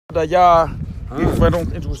Das Jahr geht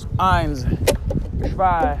 2001.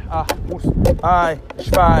 2, 1,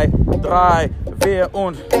 2, 3, 4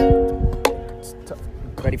 und...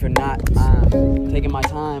 Ready for not, taking my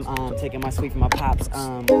time, taking my sweet from my pops,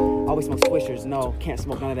 always smoke swishers, no, can't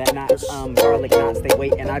smoke none of that knots, garlic knots, they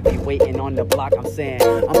wait and I be waiting on the block, I'm saying,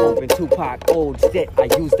 I'm bumping Tupac, old shit, I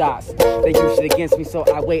use dots, they use shit against me, so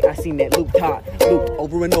I wait, I seen that looped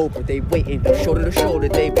over and over, they waiting, shoulder to shoulder,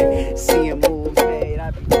 they been seeing moves made,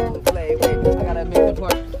 I be doing the play, wait, I gotta make the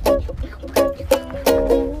part,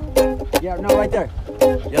 yeah, no, right there.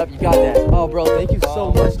 Yep, you got that. Oh, bro, thank you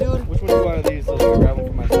so much, dude. Which one do you want of these so I can grab one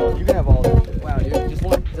for myself? You can have all this shit. Wow, dude, just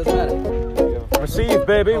one. Doesn't matter. Receive,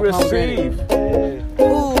 baby, receive.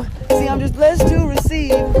 Ooh, see, I'm just blessed to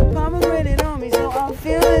receive. Pomegranate on me, so I'm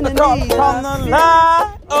feeling the need. From the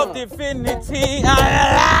light of divinity, I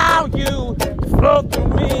allow you to flow through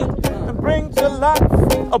me and bring to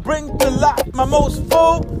life my most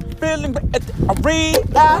fulfilling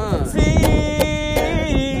reality.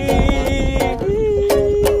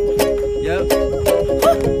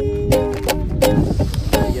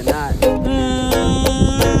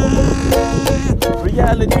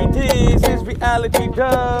 Reality is reality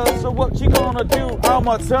does. So what you gonna do?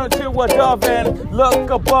 I'ma turn to a dove and look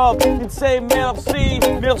above and say merci,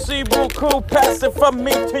 merci beaucoup. Pass it from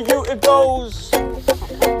me to you, it goes.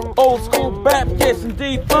 Old school Baptist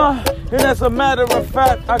indeed, and as a matter of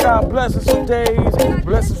fact, I got blessings for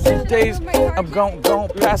days, I'm gon'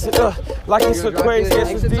 pass it like it's a crazy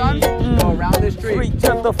indeed. Around this tree. 3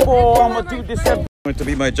 to the 4, I'ma do this every. Going to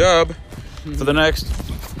be my job for the next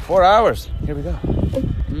 4 hours. Here we go.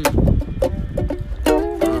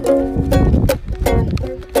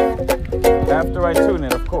 After I tune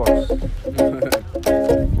it, of course.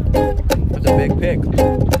 That's a big pick.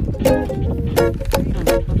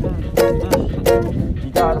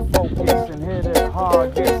 You gotta focus and hit it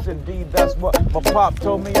hard. Yes, indeed, that's what my pop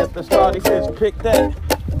told me at the start. He says, pick that.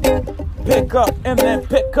 Pick up and then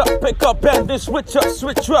pick up and then switch up.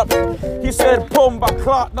 He said, bomba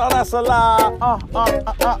clock, no, that's a lie.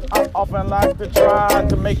 I often like to try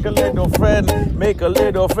to make a little friend with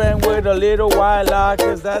a little while eye,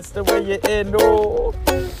 cause that's the way you end. Oh,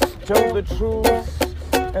 tell the truth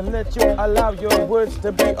and let you allow your words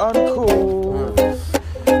to be uncool.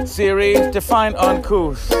 Siri, define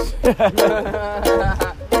uncouth.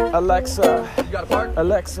 Alexa, You got a part?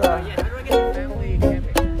 Alexa. Yeah, how do I get a family camping?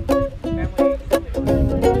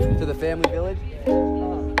 To the family village? You're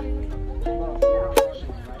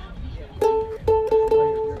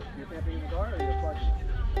camping in the car or you're parking?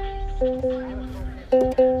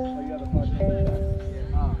 Oh, you have a parking.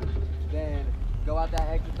 Then go out that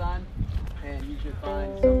exit sign and you should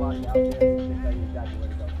find somebody out there who can tell you exactly where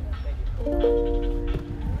to go.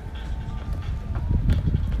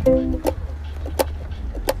 Thank you.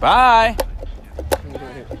 Bye.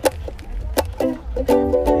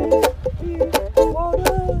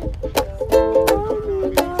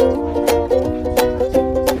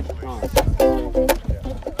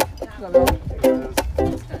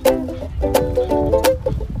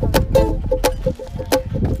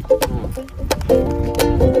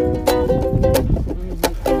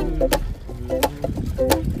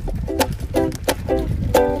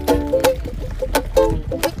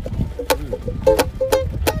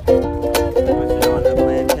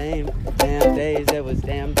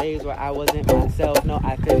 I wasn't myself, no,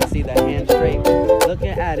 I couldn't see the hand straight. Looking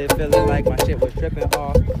at it, feeling like my shit was tripping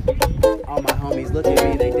off. All my homies look at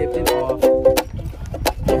me, they dipping off.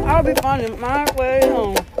 So I'll be finding my way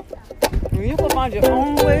home. You can find your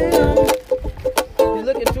own way home. You're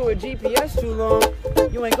looking to a GPS too long,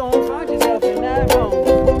 you ain't gonna find yourself in that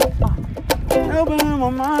home. I've been in my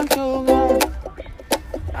mind too long.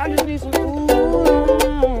 I just need some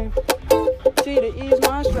food. See to ease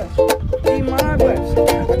my stress. Keep my breaths,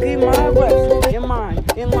 keep my breaths in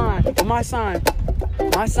line with my sign.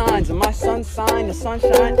 My signs and my sun sign, the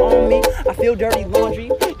sunshine on me. I feel dirty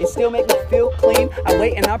laundry, it still make me feel clean. I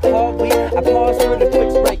wait and I pause for the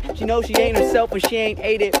quick break. She knows she ain't herself, but she ain't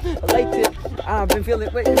ate it. Elated, I've been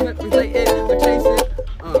feeling related, but chase it.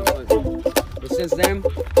 But since then.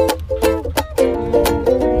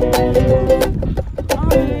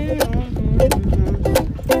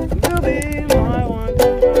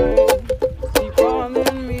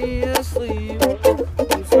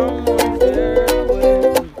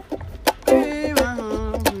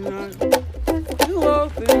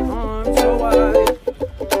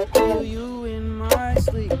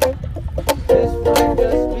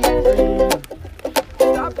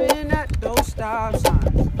 Stopping at those stop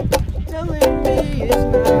signs, telling me it's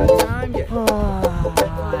not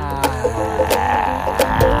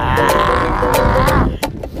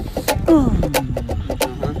It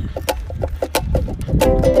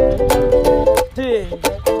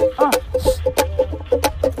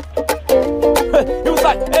was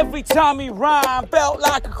like every time he rhymed, felt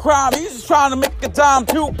like a crime. He's just trying to make a dime,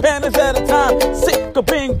 2 pennies at a time. Sick of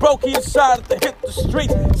being broke, he decided to hit the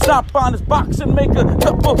streets, stomp on his box and make a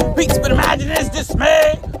couple beats. But imagine his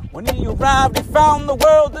dismay when he arrived, he found the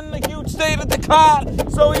world in a huge state of decline.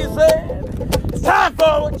 So he said, it's time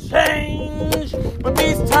for a change, but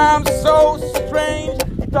these times are so strange.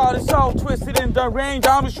 He thought it's all twisted and deranged.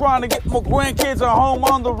 I'm just trying to get my grandkids a home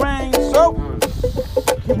on the range. So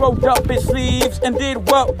he rolled up his sleeves and did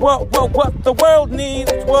what the world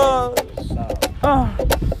needs,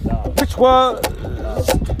 which was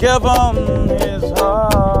to give him his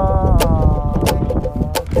heart.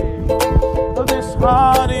 This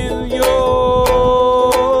heart is yours,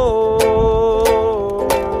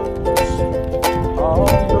 all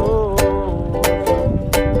yours.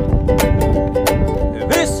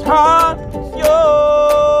 This heart is yours.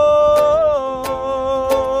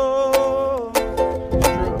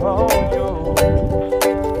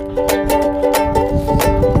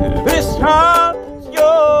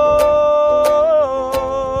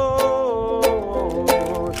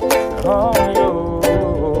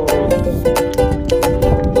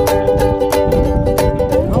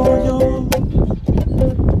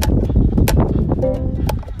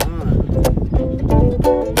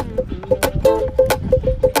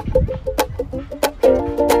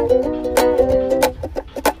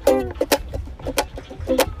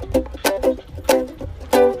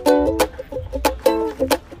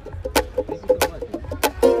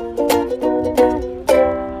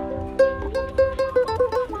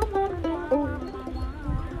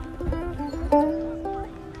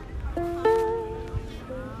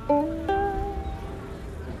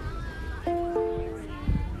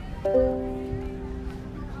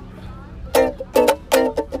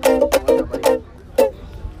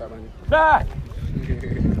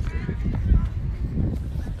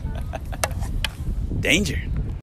 Danger.